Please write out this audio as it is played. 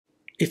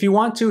If you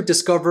want to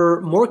discover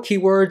more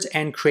keywords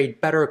and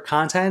create better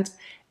content,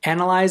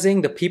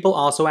 analyzing the People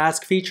Also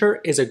Ask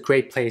feature is a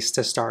great place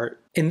to start.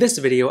 In this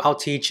video, I'll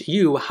teach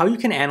you how you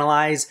can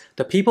analyze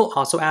the People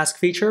Also Ask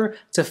feature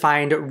to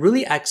find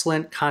really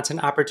excellent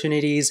content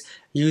opportunities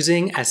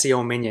using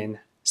SEO Minion.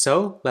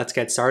 So let's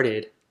get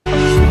started.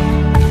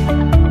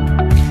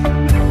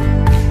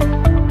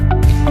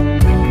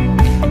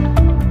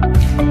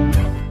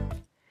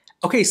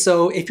 Okay,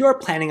 so if you are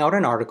planning out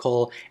an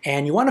article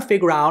and you want to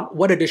figure out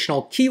what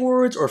additional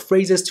keywords or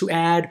phrases to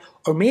add,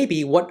 or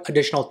maybe what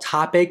additional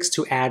topics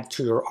to add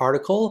to your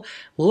article,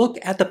 look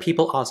at the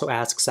People Also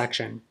Ask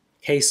section.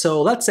 Okay,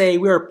 so let's say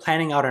we are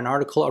planning out an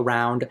article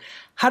around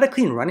how to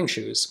clean running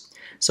shoes.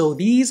 So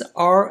these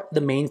are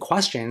the main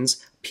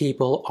questions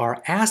people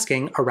are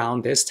asking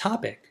around this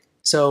topic.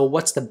 So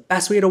what's the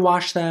best way to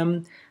wash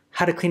them?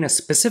 How to clean a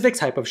specific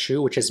type of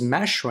shoe, which is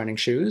mesh running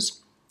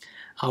shoes?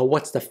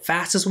 What's the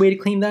fastest way to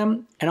clean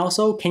them? And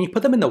also, can you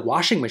put them in the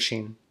washing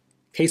machine?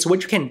 Okay, so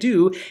what you can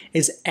do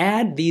is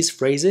add these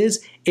phrases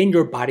in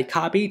your body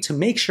copy to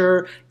make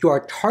sure you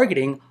are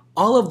targeting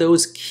all of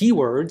those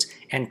keywords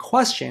and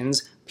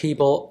questions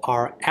people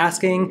are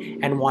asking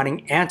and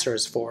wanting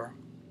answers for.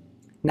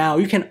 Now,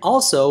 you can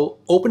also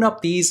open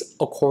up these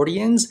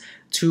accordions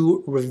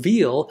to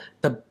reveal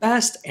the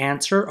best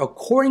answer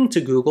according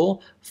to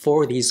Google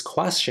for these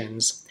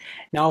questions.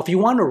 Now, if you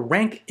want to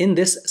rank in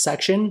this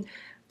section,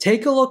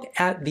 take a look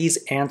at these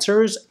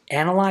answers,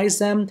 analyze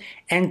them,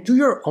 and do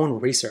your own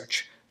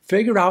research.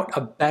 Figure out a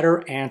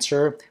better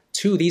answer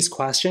to these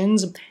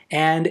questions,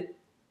 and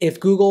if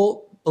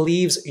Google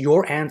believes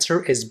your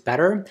answer is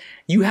better,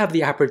 you have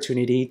the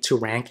opportunity to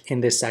rank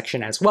in this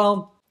section as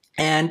well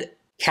and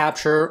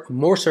capture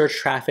more search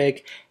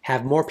traffic,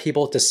 have more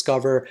people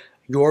discover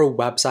your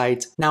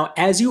website. Now,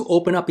 as you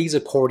open up these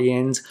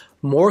accordions,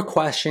 more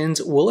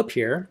questions will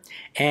appear,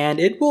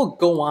 and it will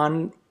go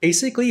on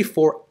basically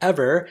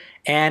forever,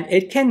 and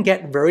it can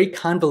get very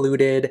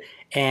convoluted,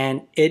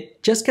 and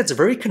it just gets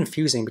very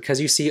confusing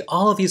because you see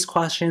all of these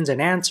questions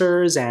and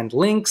answers and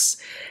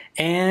links,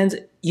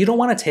 and you don't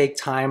want to take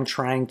time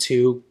trying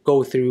to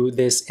go through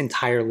this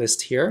entire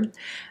list here.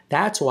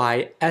 That's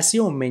why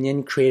SEO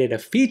Minion created a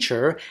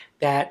feature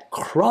that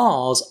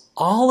crawls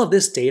all of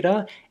this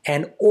data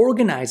and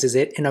organizes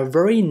it in a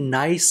very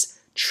nice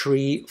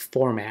tree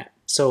format.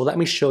 So let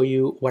me show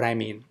you what I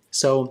mean.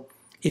 So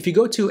if you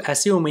go to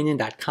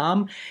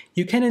SEOminion.com,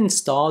 you can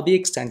install the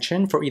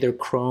extension for either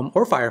Chrome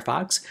or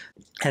Firefox.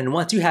 And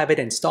once you have it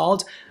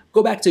installed,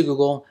 go back to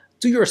Google,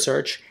 do your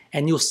search,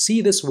 and you'll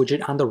see this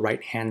widget on the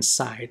right-hand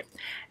side.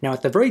 Now,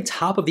 at the very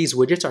top of these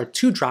widgets are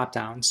two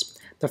drop-downs.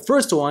 The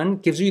first one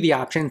gives you the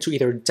option to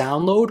either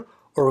download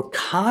or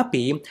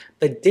copy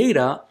the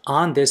data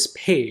on this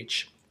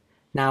page.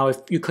 Now, if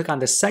you click on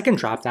the second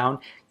drop-down,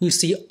 you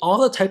see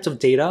all the types of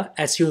data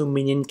SEO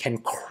Minion can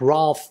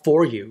crawl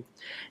for you.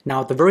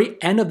 Now, at the very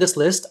end of this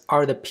list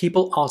are the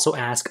People Also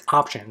Ask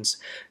options.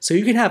 So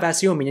you can have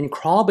SEO Minion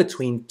crawl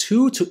between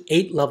 2 to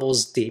 8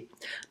 levels deep.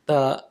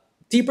 The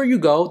deeper you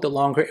go, the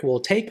longer it will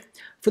take.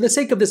 For the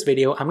sake of this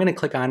video, I'm going to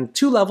click on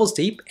 2 levels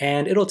deep,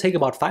 and it'll take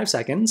about 5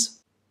 seconds.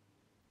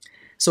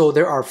 So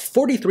there are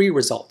 43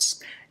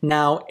 results.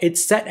 Now,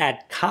 it's set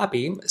at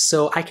copy,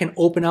 so I can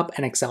open up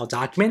an Excel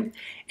document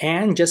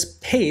and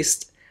just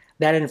paste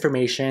that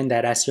information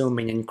that SEO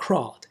Minion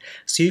crawled.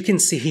 So you can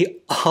see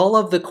all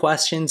of the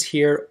questions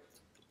here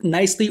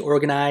nicely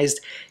organized.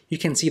 You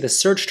can see the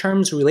search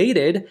terms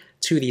related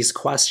to these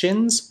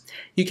questions.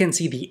 You can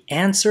see the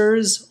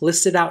answers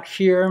listed out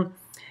here.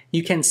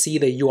 You can see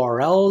the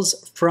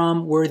URLs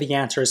from where the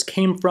answers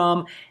came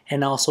from,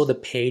 and also the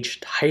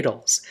page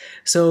titles.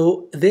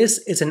 So this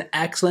is an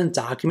excellent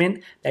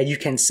document that you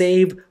can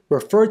save,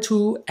 refer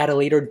to at a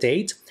later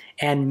date,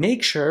 and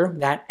make sure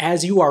that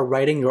as you are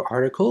writing your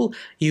article,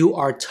 you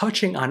are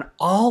touching on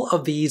all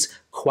of these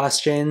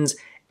questions,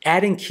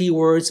 adding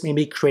keywords,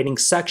 maybe creating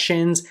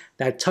sections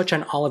that touch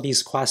on all of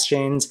these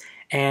questions,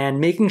 and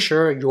making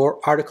sure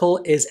your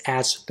article is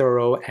as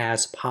thorough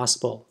as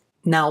possible.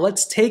 Now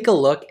let's take a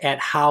look at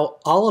how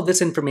all of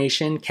this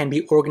information can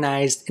be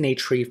organized in a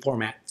tree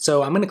format.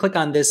 So I'm going to click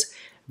on this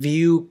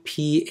View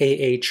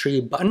PAA Tree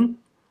button,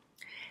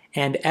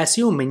 and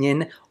SEO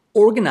Minion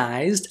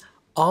organized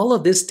all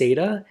of this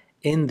data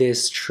in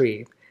this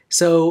tree.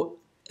 So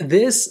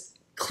this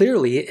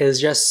clearly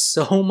is just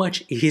so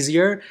much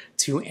easier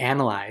to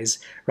analyze,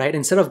 right?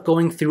 Instead of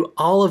going through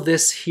all of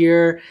this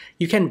here,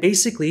 you can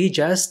basically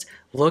just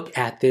look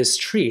at this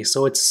tree.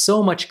 So it's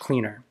so much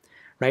cleaner.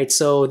 Right,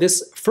 so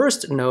this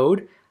first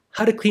node,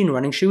 how to clean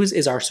running shoes,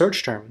 is our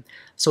search term.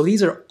 So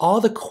these are all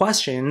the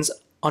questions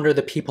under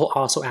the People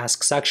Also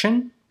Ask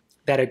section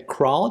that it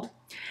crawled.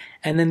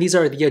 And then these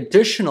are the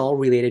additional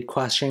related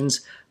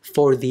questions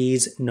for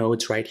these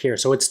nodes right here.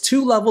 So it's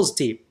 2 levels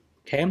deep,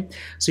 okay?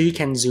 So you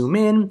can zoom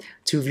in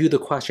to view the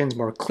questions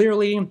more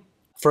clearly.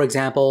 For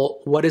example,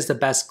 what is the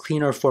best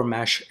cleaner for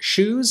mesh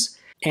shoes?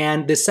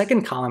 And the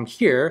second column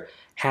here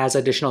has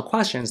additional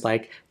questions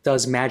like,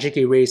 does Magic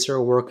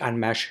Eraser work on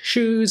mesh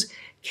shoes?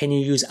 Can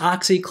you use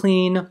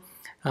OxyClean?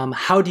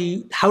 How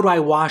do I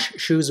wash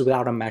shoes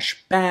without a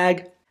mesh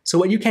bag? So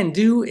what you can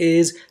do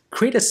is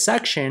create a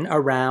section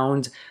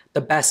around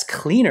the best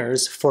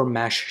cleaners for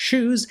mesh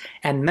shoes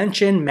and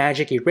mention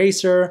Magic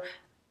Eraser,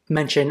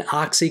 mention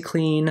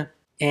OxyClean,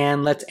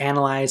 and let's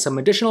analyze some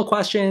additional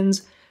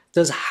questions.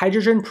 Does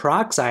hydrogen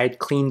peroxide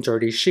clean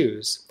dirty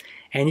shoes?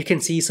 And you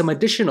can see some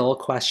additional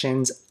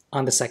questions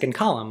on the second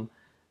column.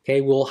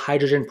 Okay, will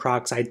hydrogen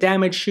peroxide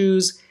damage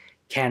shoes?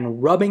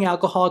 Can rubbing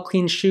alcohol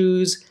clean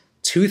shoes?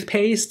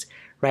 Toothpaste,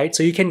 right?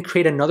 So you can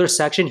create another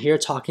section here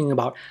talking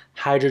about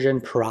hydrogen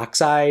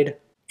peroxide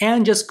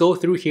and just go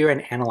through here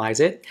and analyze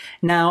it.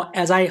 Now,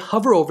 as I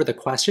hover over the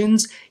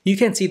questions, you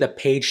can see the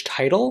page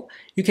title,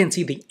 you can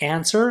see the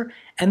answer,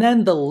 and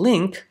then the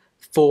link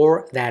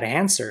for that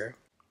answer.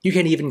 You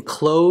can even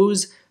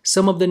close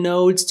some of the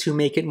nodes to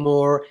make it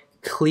more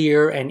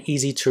clear and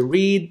easy to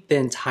read the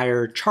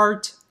entire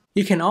chart.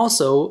 You can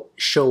also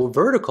show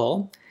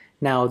vertical.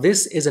 Now,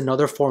 this is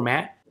another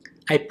format.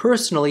 I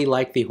personally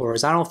like the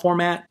horizontal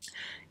format.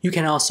 You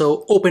can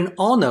also open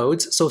all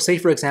nodes. So say,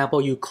 for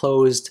example, you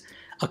closed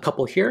a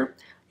couple here.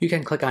 You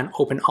can click on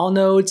Open All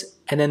Nodes,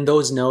 and then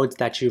those nodes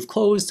that you've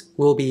closed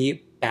will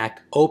be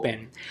back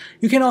open.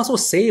 You can also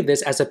save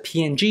this as a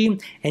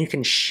PNG, and you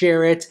can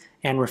share it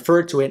and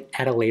refer to it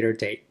at a later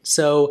date.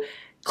 So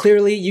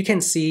clearly you can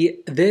see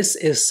this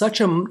is such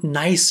a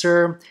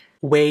nicer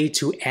way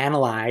to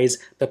analyze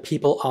the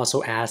People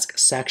Also Ask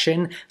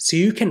section, so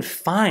you can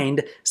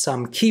find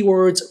some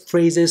keywords,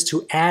 phrases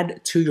to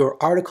add to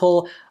your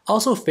article,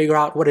 also figure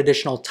out what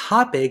additional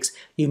topics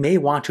you may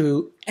want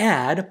to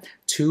add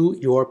to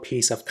your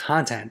piece of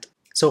content.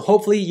 So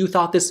hopefully you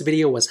thought this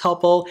video was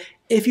helpful.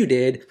 If you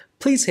did,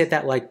 please hit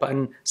that like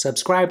button,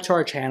 subscribe to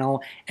our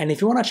channel, and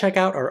if you want to check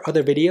out our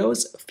other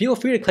videos, feel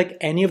free to click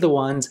any of the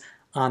ones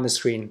on the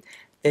screen.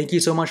 Thank you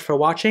so much for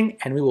watching,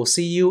 and we will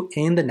see you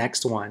in the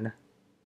next one.